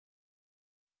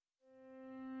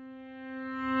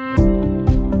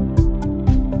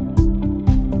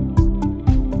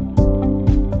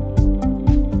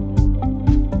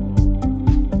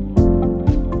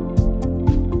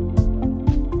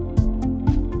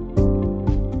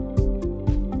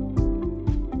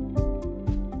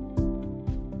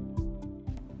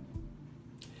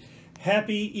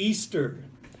Happy Easter.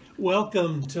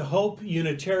 Welcome to Hope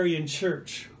Unitarian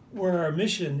Church, where our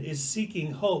mission is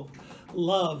seeking hope,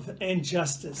 love, and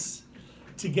justice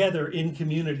together in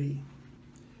community.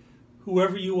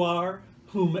 Whoever you are,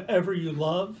 whomever you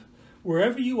love,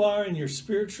 wherever you are in your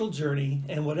spiritual journey,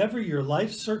 and whatever your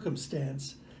life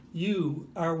circumstance, you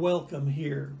are welcome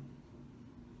here.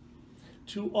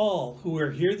 To all who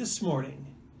are here this morning,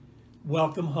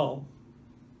 welcome home.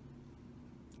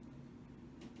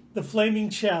 The flaming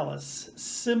chalice,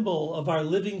 symbol of our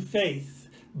living faith,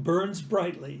 burns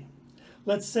brightly.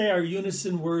 Let's say our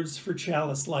unison words for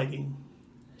chalice lighting.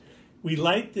 We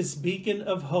light this beacon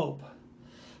of hope,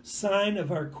 sign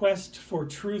of our quest for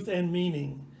truth and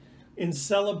meaning, in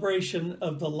celebration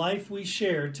of the life we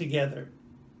share together.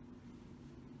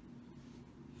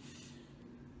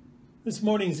 This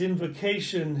morning's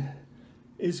invocation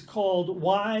is called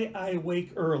Why I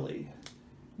Wake Early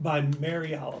by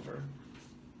Mary Oliver.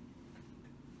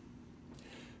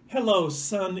 Hello,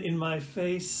 sun in my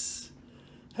face.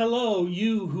 Hello,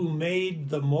 you who made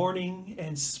the morning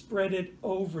and spread it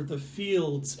over the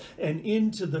fields and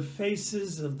into the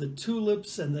faces of the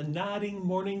tulips and the nodding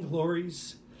morning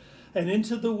glories, and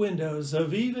into the windows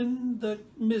of even the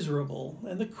miserable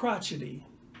and the crotchety.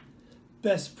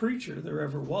 Best preacher there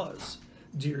ever was,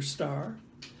 dear star,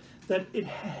 that it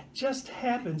just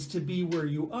happens to be where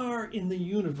you are in the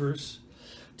universe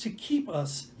to keep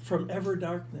us from ever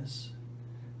darkness,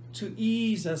 to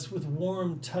ease us with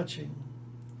warm touching,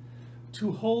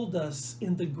 to hold us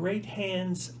in the great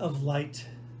hands of light.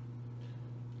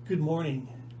 Good morning,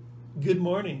 good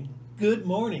morning, good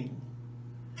morning.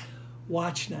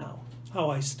 Watch now how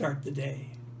I start the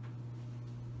day.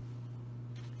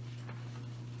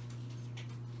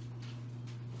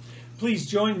 Please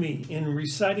join me in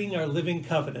reciting our living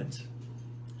covenant.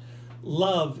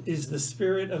 Love is the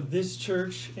spirit of this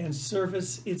church and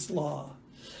service its law.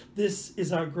 This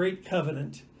is our great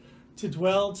covenant, to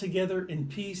dwell together in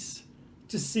peace,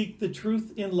 to seek the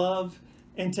truth in love,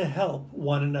 and to help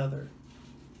one another.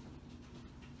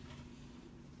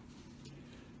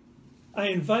 I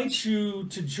invite you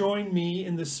to join me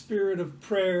in the spirit of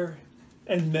prayer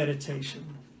and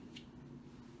meditation.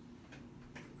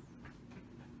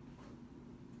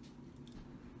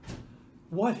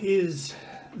 What is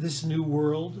this new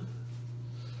world?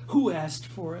 Who asked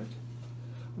for it?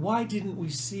 Why didn't we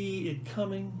see it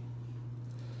coming?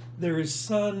 There is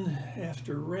sun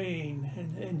after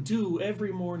rain and dew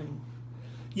every morning,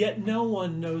 yet no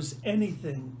one knows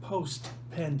anything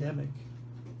post-pandemic.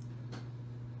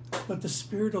 But the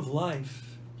spirit of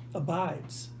life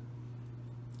abides.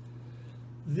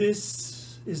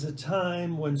 This is a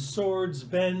time when swords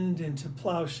bend into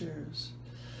plowshares,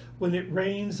 when it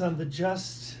rains on the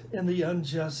just and the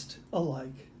unjust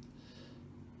alike.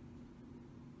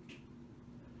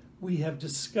 We have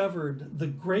discovered the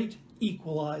great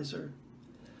equalizer,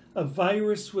 a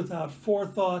virus without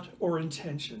forethought or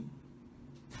intention.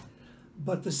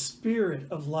 But the spirit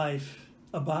of life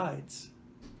abides.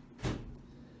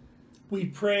 We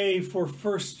pray for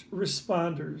first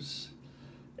responders,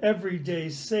 everyday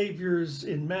saviors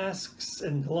in masks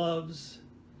and gloves,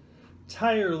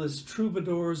 tireless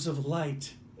troubadours of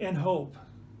light and hope.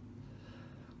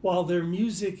 While their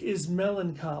music is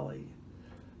melancholy,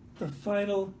 the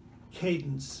final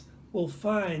cadence will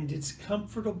find its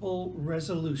comfortable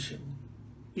resolution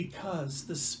because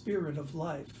the spirit of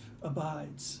life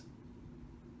abides.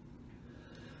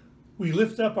 We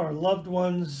lift up our loved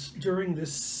ones during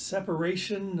this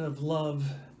separation of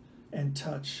love and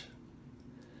touch.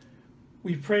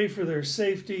 We pray for their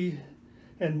safety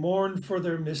and mourn for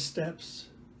their missteps,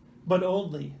 but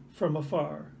only from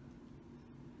afar.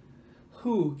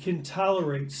 Who can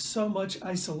tolerate so much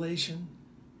isolation?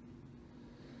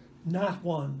 Not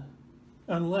one,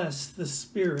 unless the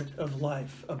spirit of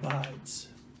life abides.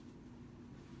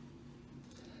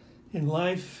 In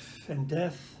life and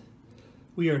death,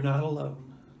 we are not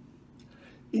alone.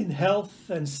 In health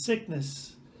and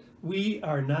sickness, we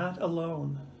are not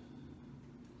alone.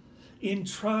 In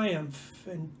triumph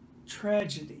and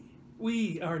tragedy,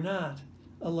 we are not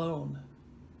alone.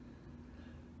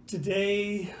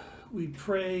 Today, we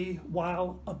pray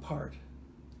while apart.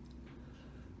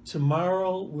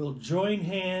 Tomorrow we'll join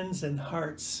hands and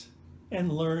hearts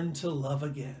and learn to love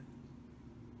again.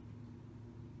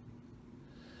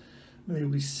 May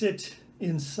we sit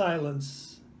in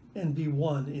silence and be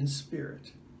one in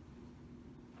spirit.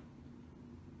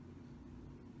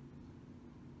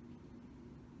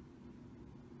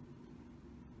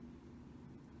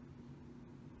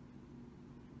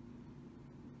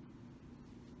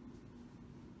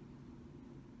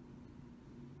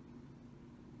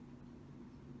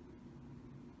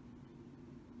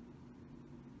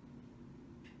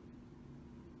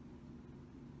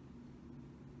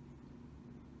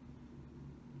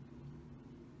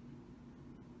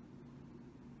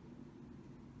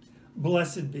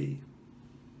 Blessed be.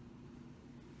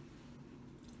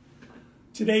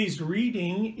 Today's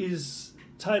reading is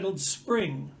titled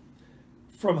Spring,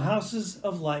 from Houses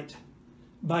of Light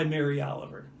by Mary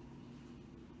Oliver.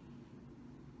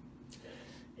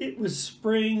 It was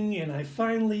spring, and I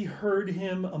finally heard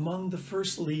him among the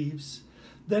first leaves.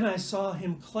 Then I saw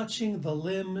him clutching the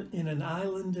limb in an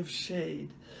island of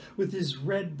shade, with his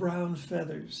red-brown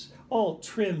feathers, all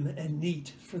trim and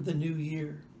neat for the new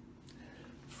year.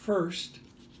 First,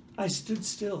 I stood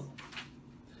still.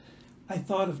 I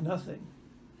thought of nothing.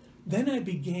 Then I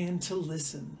began to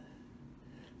listen.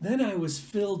 Then I was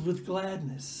filled with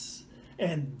gladness,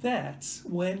 and that's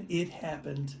when it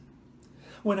happened.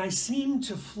 When I seemed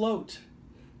to float,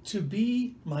 to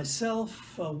be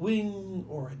myself a wing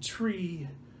or a tree,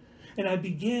 and I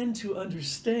began to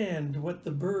understand what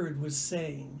the bird was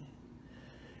saying.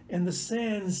 And the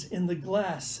sands in the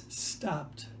glass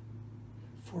stopped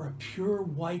for a pure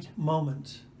white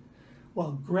moment,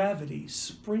 while gravity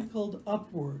sprinkled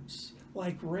upwards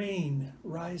like rain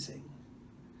rising.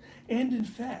 And in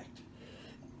fact,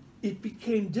 it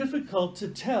became difficult to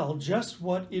tell just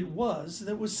what it was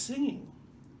that was singing.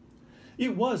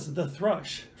 It was the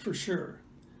thrush, for sure,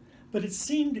 but it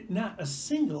seemed not a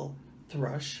single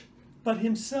thrush, but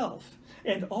himself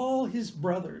and all his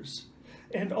brothers,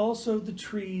 and also the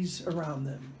trees around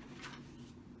them,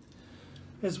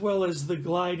 as well as the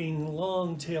gliding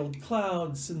long-tailed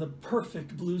clouds in the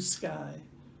perfect blue sky.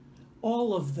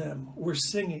 All of them were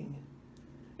singing,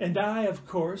 and I, of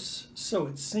course, so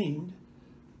it seemed,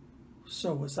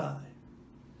 so was I.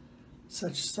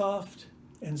 Such soft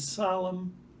and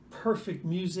solemn, perfect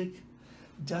music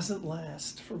doesn't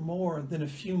last for more than a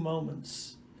few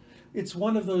moments. It's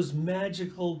one of those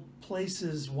magical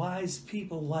places wise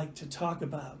people like to talk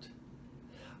about.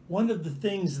 One of the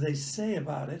things they say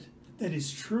about it that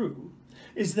is true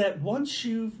is that once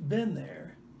you've been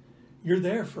there, you're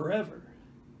there forever.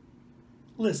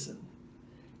 Listen,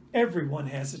 everyone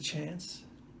has a chance.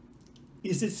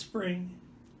 Is it spring?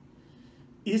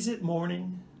 Is it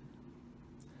morning?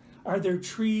 Are there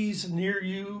trees near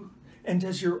you, and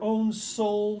does your own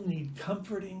soul need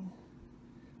comforting?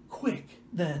 Quick,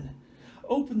 then,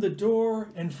 open the door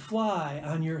and fly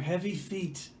on your heavy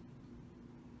feet.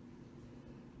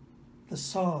 The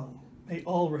song may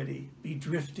already be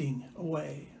drifting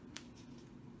away.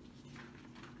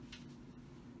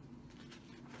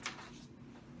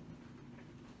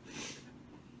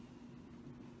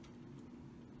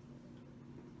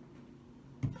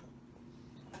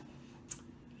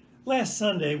 Last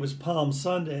Sunday was Palm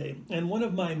Sunday, and one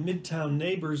of my Midtown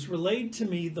neighbors relayed to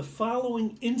me the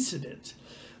following incident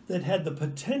that had the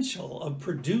potential of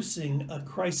producing a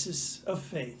crisis of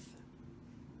faith.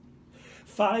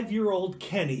 5-year-old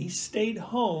Kenny stayed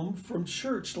home from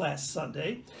church last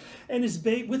Sunday and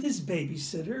with his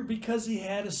babysitter because he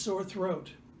had a sore throat.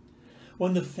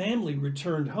 When the family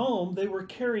returned home, they were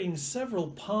carrying several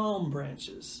palm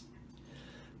branches.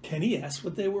 Kenny asked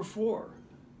what they were for.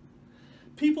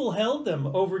 People held them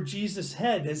over Jesus'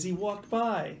 head as he walked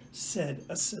by, said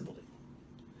a sibling.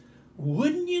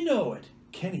 Wouldn't you know it,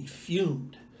 Kenny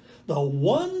fumed. The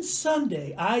one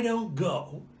Sunday I don't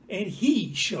go, and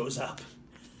he shows up.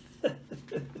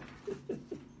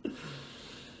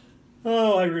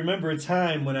 Oh, I remember a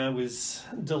time when I was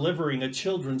delivering a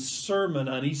children's sermon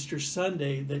on Easter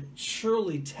Sunday that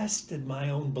surely tested my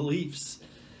own beliefs,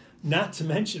 not to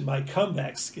mention my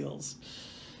comeback skills.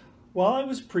 While I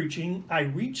was preaching, I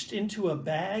reached into a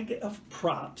bag of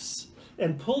props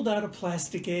and pulled out a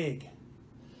plastic egg.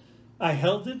 I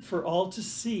held it for all to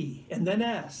see and then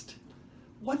asked,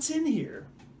 "What's in here?"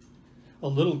 A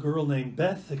little girl named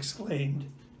Beth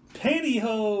exclaimed,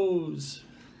 "Pantyhose!"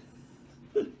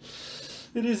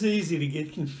 It is easy to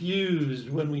get confused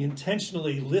when we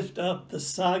intentionally lift up the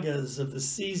sagas of the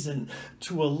season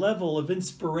to a level of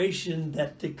inspiration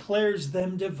that declares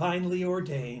them divinely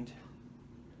ordained.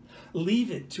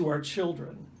 Leave it to our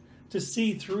children to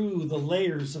see through the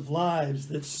layers of lives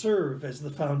that serve as the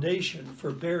foundation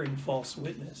for bearing false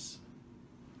witness.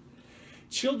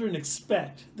 Children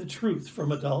expect the truth from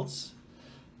adults,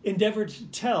 endeavor to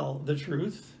tell the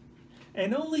truth,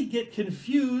 and only get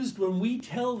confused when we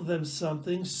tell them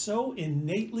something so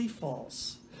innately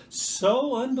false,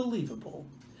 so unbelievable,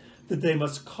 that they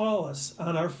must call us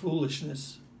on our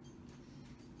foolishness.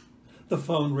 The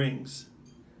phone rings.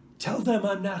 "Tell them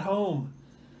I'm not home,"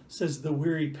 says the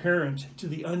weary parent to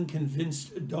the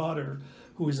unconvinced daughter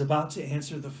who is about to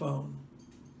answer the phone.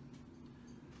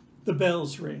 The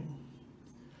bells ring.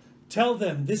 "Tell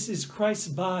them this is Christ's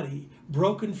body,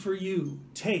 broken for you.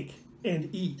 Take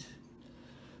and eat,"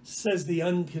 says the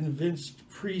unconvinced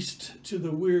priest to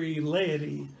the weary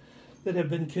laity that have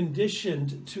been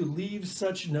conditioned to leave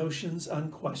such notions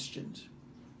unquestioned.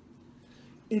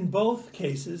 In both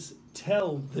cases,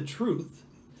 tell the truth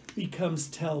becomes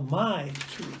tell my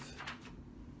truth.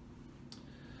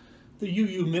 The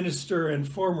UU minister and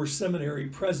former seminary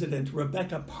president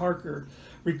Rebecca Parker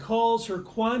recalls her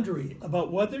quandary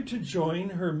about whether to join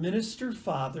her minister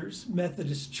father's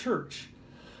Methodist church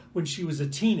when she was a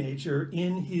teenager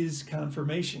in his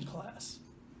confirmation class.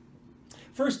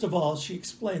 First of all, she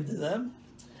explained to them,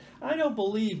 "I don't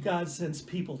believe God sends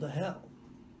people to hell.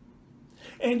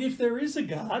 And if there is a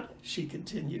God," she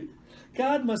continued,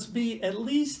 "God must be at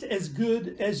least as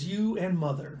good as you and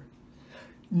Mother.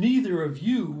 Neither of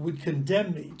you would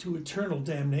condemn me to eternal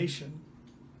damnation.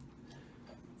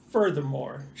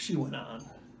 Furthermore," she went on,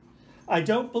 "I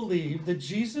don't believe that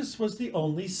Jesus was the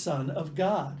only Son of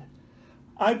God.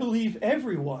 I believe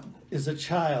everyone is a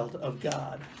child of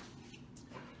God."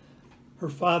 Her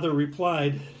father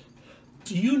replied,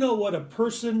 "Do you know what a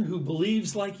person who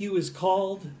believes like you is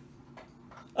called?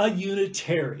 A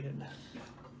Unitarian."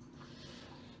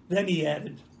 Then he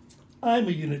added, "I'm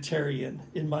a Unitarian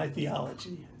in my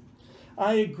theology.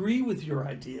 I agree with your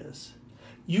ideas.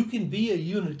 You can be a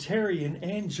Unitarian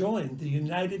and join the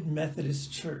United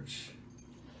Methodist Church.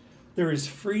 There is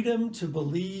freedom to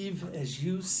believe as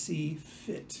you see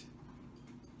fit."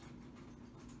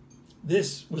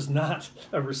 This was not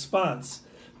a response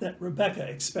that Rebecca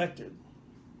expected.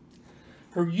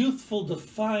 Her youthful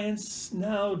defiance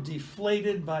now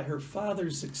deflated by her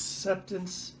father's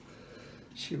acceptance,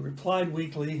 she replied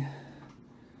weakly,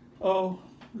 "Oh,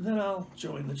 then I'll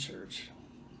join the church."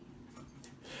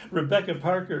 Rebecca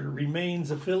Parker remains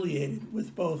affiliated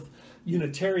with both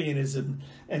Unitarianism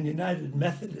and United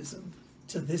Methodism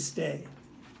to this day.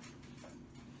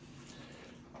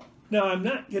 Now, I'm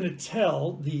not going to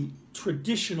tell the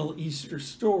traditional Easter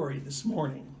story this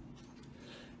morning.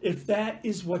 If that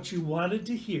is what you wanted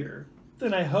to hear,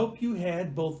 then I hope you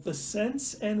had both the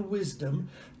sense and wisdom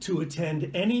to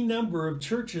attend any number of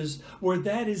churches where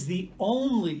that is the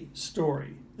only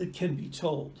story that can be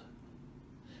told.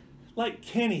 Like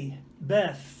Kenny,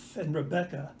 Beth, and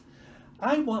Rebecca,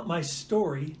 I want my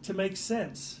story to make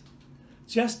sense,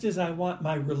 just as I want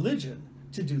my religion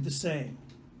to do the same.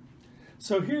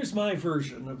 So here's my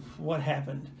version of what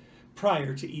happened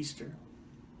prior to Easter.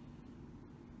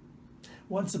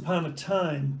 Once upon a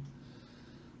time,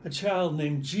 a child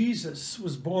named Jesus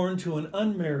was born to an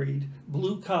unmarried,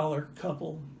 blue-collar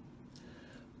couple.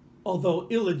 Although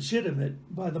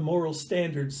illegitimate by the moral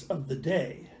standards of the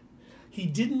day, he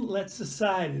didn't let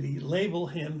society label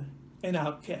him an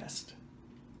outcast.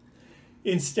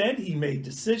 Instead, he made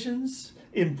decisions,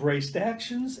 embraced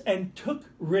actions, and took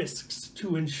risks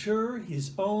to ensure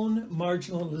his own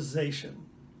marginalization.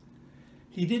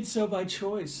 He did so by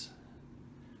choice.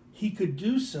 He could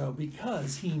do so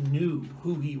because he knew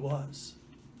who he was.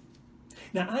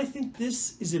 Now, I think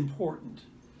this is important.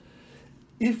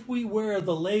 If we wear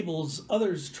the labels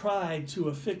others try to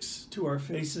affix to our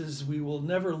faces, we will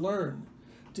never learn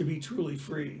to be truly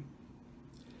free.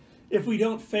 If we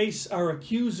don't face our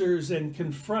accusers and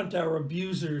confront our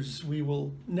abusers, we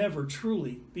will never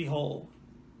truly be whole.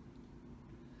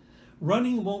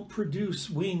 Running won't produce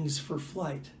wings for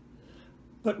flight,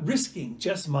 but risking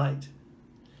just might.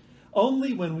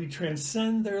 Only when we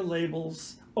transcend their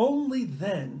labels, only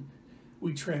then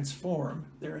we transform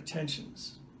their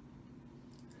attentions.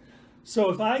 So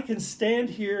if I can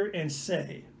stand here and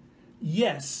say,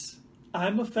 yes,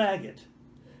 I'm a faggot,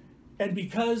 and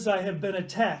because I have been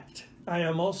attacked, I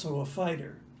am also a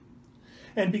fighter,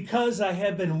 and because I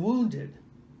have been wounded,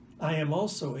 I am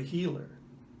also a healer,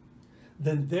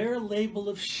 then their label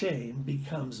of shame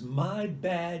becomes my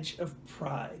badge of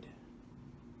pride.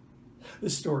 The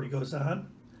story goes on.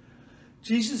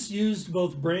 Jesus used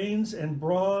both brains and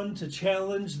brawn to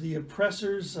challenge the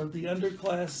oppressors of the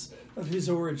underclass of his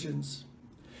origins.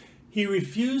 He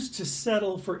refused to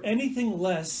settle for anything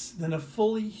less than a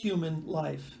fully human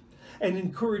life and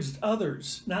encouraged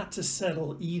others not to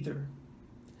settle either.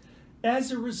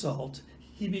 As a result,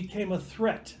 he became a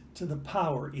threat to the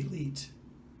power elite.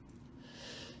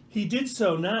 He did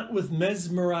so not with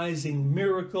mesmerizing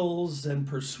miracles and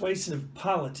persuasive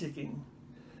politicking.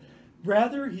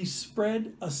 Rather, he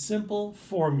spread a simple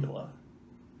formula.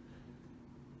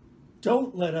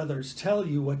 Don't let others tell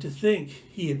you what to think,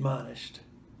 he admonished.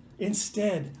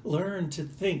 Instead, learn to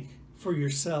think for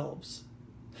yourselves.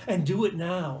 And do it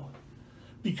now,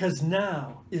 because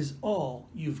now is all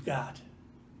you've got.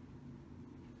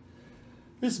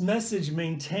 This message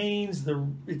maintains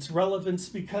its relevance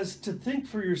because to think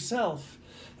for yourself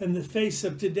in the face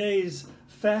of today's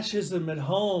fascism at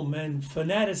home and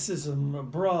fanaticism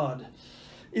abroad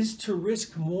is to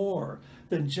risk more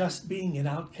than just being an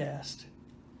outcast.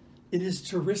 It is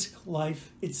to risk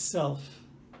life itself,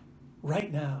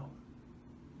 right now.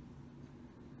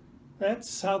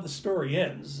 That's how the story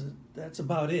ends. That's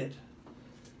about it.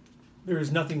 There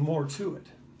is nothing more to it.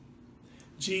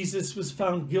 Jesus was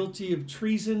found guilty of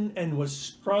treason and was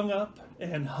strung up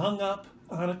and hung up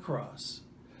on a cross.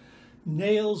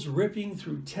 Nails ripping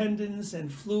through tendons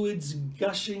and fluids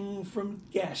gushing from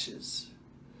gashes.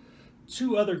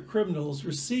 2 other criminals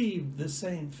received the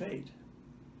same fate.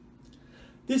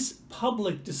 This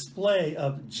public display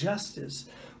of justice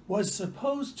was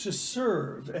supposed to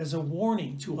serve as a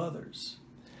warning to others,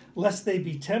 lest they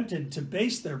be tempted to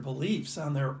base their beliefs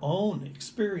on their own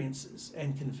experiences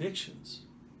and convictions.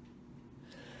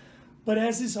 But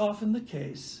as is often the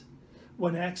case,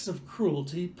 when acts of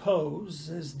cruelty pose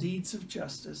as deeds of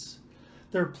justice,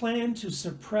 their plan to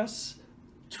suppress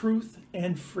truth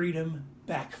and freedom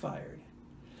backfired.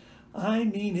 I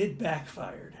mean, it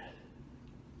backfired.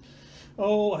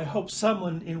 Oh, I hope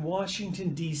someone in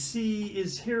Washington, D.C.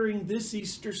 is hearing this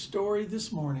Easter story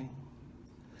this morning.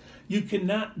 You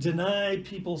cannot deny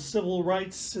people civil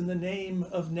rights in the name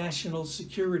of national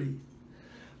security.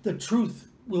 The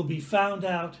truth will be found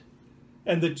out,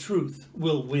 and the truth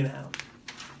will win out.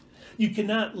 You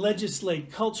cannot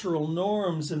legislate cultural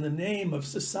norms in the name of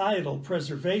societal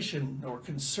preservation or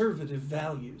conservative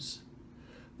values.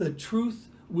 The truth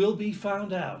will be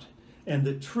found out, and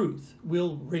the truth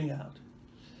will ring out.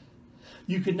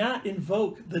 You cannot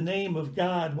invoke the name of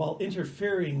God while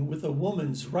interfering with a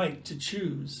woman's right to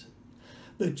choose.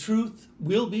 The truth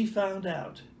will be found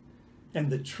out,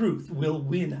 and the truth will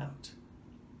win out.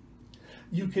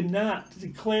 You cannot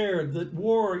declare that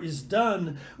war is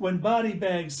done when body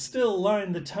bags still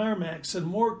line the tarmacs and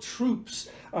more troops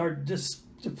are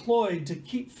deployed to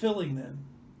keep filling them.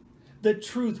 The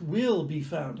truth will be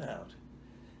found out,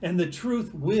 and the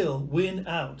truth will win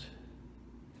out.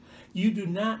 You do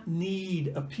not need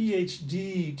a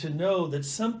PhD to know that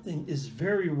something is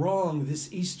very wrong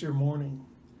this Easter morning.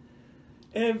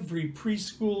 Every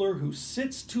preschooler who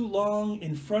sits too long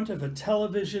in front of a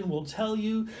television will tell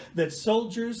you that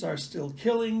soldiers are still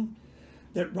killing,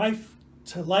 that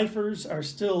right-to-lifers are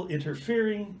still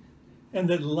interfering, and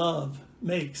that love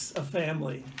makes a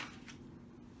family.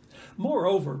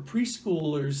 Moreover,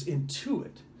 preschoolers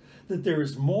intuit that there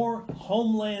is more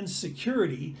homeland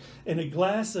security in a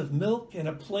glass of milk and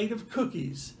a plate of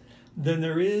cookies than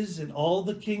there is in all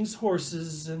the king's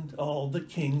horses and all the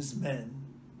king's men.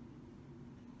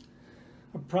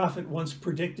 A prophet once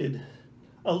predicted,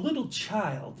 "A little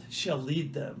child shall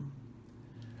lead them."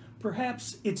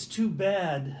 Perhaps it's too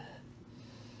bad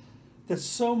that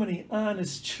so many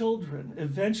honest children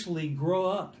eventually grow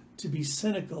up to be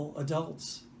cynical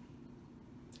adults.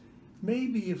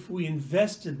 Maybe if we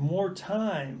invested more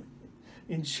time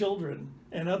in children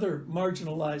and other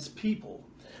marginalized people,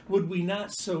 would we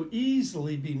not so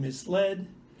easily be misled,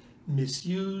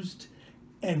 misused,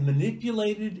 and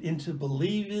manipulated into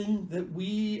believing that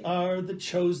we are the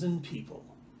chosen people?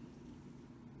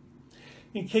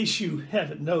 In case you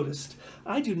haven't noticed,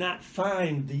 I do not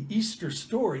find the Easter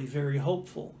story very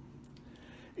hopeful.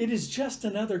 It is just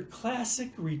another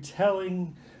classic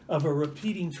retelling of a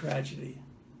repeating tragedy.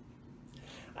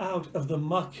 Out of the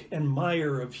muck and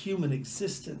mire of human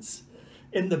existence,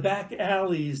 in the back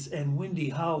alleys and windy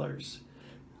hollers,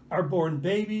 are born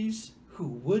babies who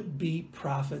would be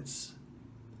prophets.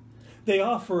 They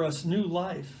offer us new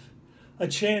life, a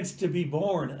chance to be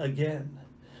born again,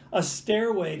 a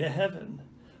stairway to heaven,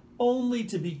 only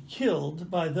to be killed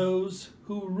by those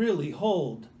who really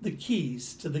hold the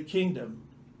keys to the kingdom.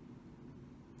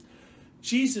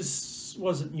 Jesus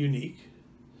wasn't unique.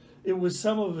 It was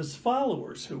some of his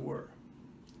followers who were.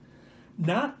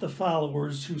 Not the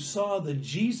followers who saw the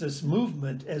Jesus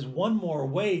movement as one more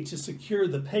way to secure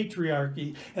the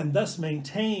patriarchy and thus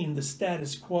maintain the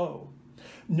status quo.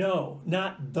 No,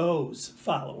 not those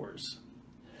followers.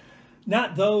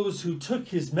 Not those who took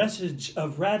his message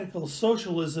of radical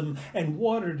socialism and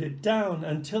watered it down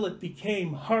until it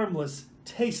became harmless,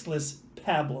 tasteless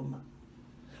pablum.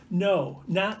 No,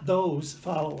 not those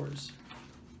followers.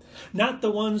 Not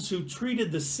the ones who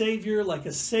treated the Savior like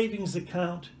a savings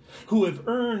account, who have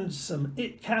earned some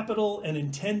capital and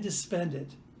intend to spend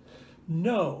it.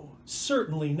 No,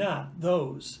 certainly not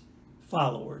those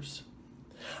followers.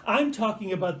 I'm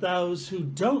talking about those who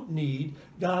don't need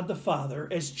God the Father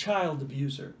as child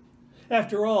abuser.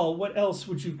 After all, what else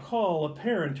would you call a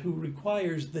parent who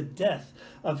requires the death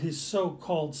of his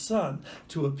so-called son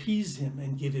to appease him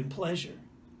and give him pleasure?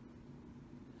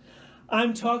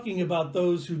 I'm talking about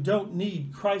those who don't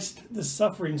need Christ the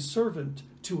suffering servant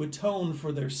to atone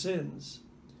for their sins.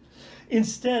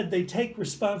 Instead, they take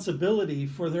responsibility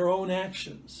for their own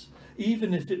actions,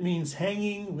 even if it means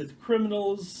hanging with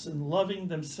criminals and loving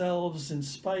themselves in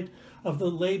spite of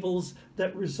the labels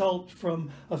that result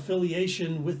from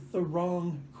affiliation with the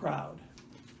wrong crowd.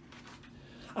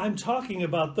 I'm talking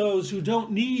about those who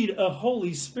don't need a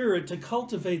Holy Spirit to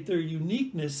cultivate their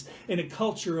uniqueness in a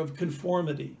culture of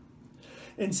conformity.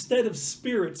 Instead of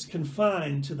spirits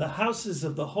confined to the houses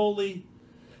of the holy,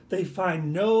 they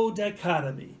find no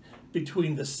dichotomy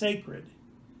between the sacred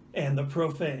and the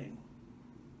profane.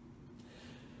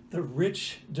 The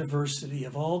rich diversity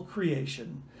of all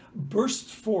creation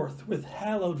bursts forth with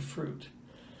hallowed fruit,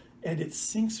 and it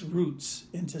sinks roots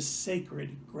into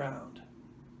sacred ground.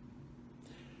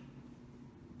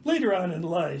 Later on in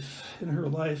her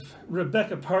life,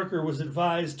 Rebecca Parker was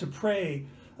advised to pray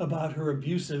about her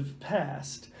abusive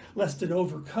past, lest it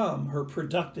overcome her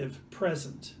productive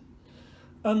present.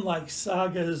 Unlike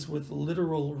sagas with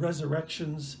literal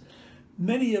resurrections,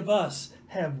 many of us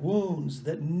have wounds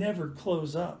that never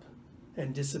close up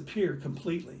and disappear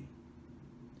completely.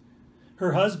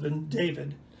 Her husband,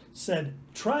 David, said,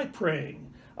 "Try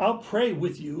praying. I'll pray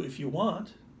with you if you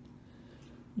want."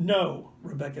 "No,"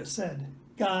 Rebecca said,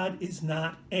 "God is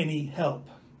not any help.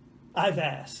 I've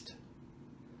asked."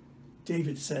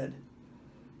 David said,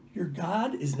 "Your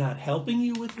God is not helping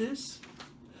you with this?"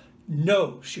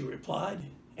 "No," she replied,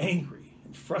 angry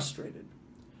and frustrated.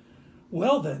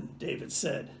 "Well then," David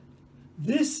said,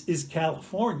 "this is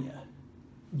California.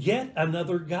 Get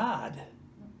another God."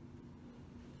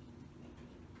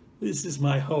 This is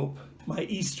my hope, my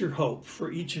Easter hope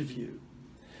for each of you.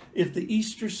 If the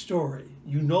Easter story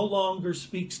you no longer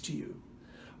speaks to you,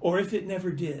 or if it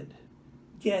never did,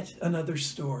 get another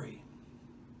story.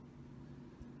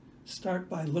 Start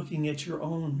by looking at your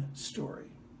own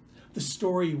story, the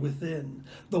story within,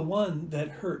 the one that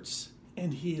hurts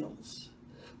and heals,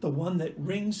 the one that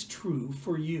rings true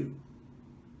for you.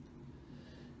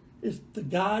 If the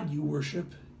God you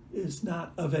worship is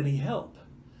not of any help,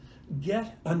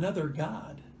 get another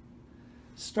God.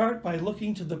 Start by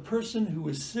looking to the person who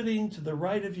is sitting to the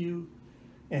right of you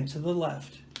and to the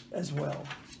left as well.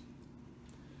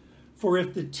 For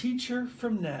if the teacher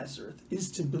from Nazareth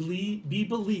is to be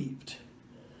believed,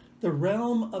 the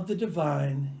realm of the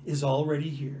divine is already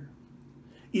here.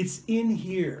 It's in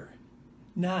here,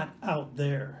 not out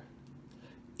there.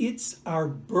 It's our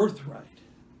birthright.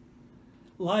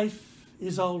 Life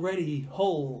is already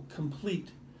whole,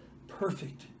 complete,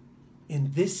 perfect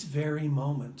in this very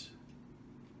moment.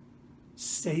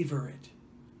 Savor it.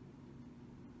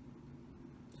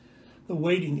 The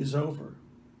waiting is over.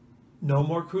 No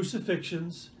more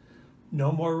crucifixions,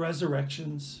 no more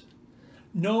resurrections,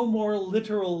 no more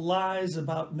literal lies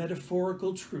about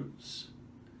metaphorical truths.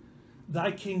 Thy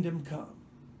kingdom come,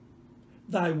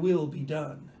 thy will be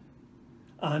done,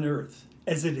 on earth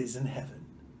as it is in heaven,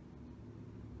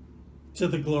 to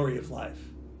the glory of life.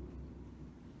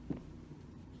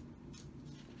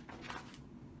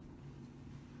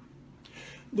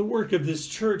 The work of this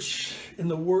church in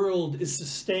the world is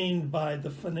sustained by the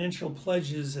financial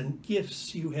pledges and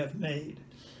gifts you have made.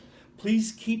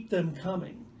 Please keep them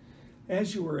coming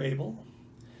as you are able.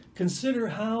 Consider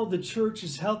how the church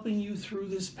is helping you through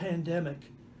this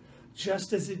pandemic,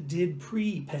 just as it did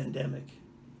pre-pandemic.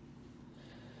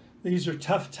 These are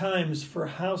tough times for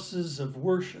houses of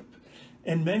worship,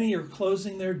 and many are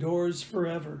closing their doors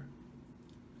forever.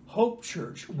 Hope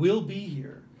Church will be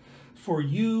here for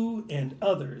you and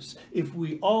others if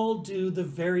we all do the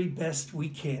very best we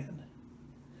can.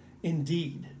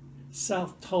 Indeed,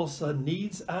 South Tulsa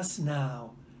needs us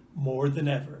now more than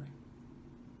ever.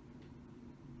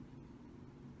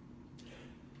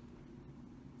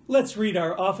 Let's read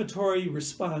our offertory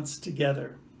response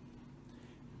together.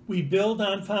 We build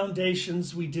on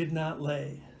foundations we did not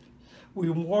lay. We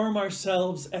warm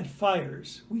ourselves at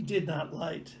fires we did not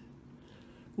light.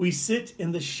 We sit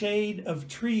in the shade of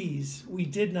trees we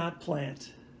did not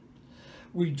plant.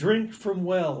 We drink from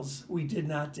wells we did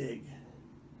not dig.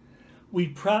 We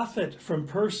profit from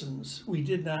persons we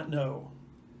did not know.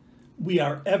 We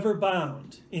are ever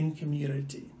bound in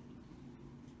community.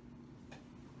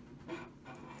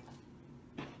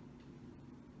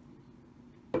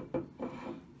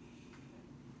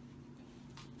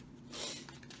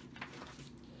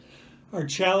 Our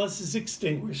chalice is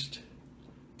extinguished.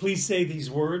 Please say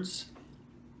these words.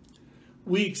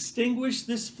 We extinguish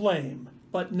this flame,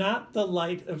 but not the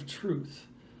light of truth,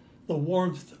 the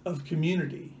warmth of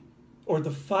community, or the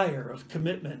fire of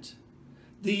commitment.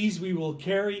 These we will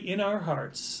carry in our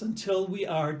hearts until we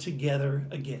are together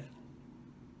again.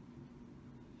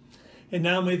 And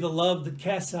now may the love that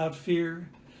casts out fear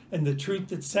and the truth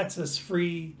that sets us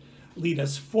free lead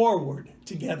us forward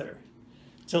together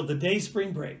till the day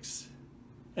spring breaks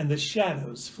and the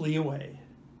shadows flee away.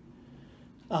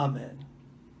 Amen.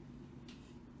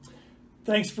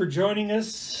 Thanks for joining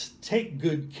us. Take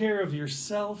good care of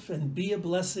yourself and be a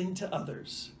blessing to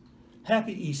others.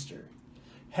 Happy Easter.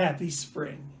 Happy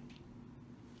spring.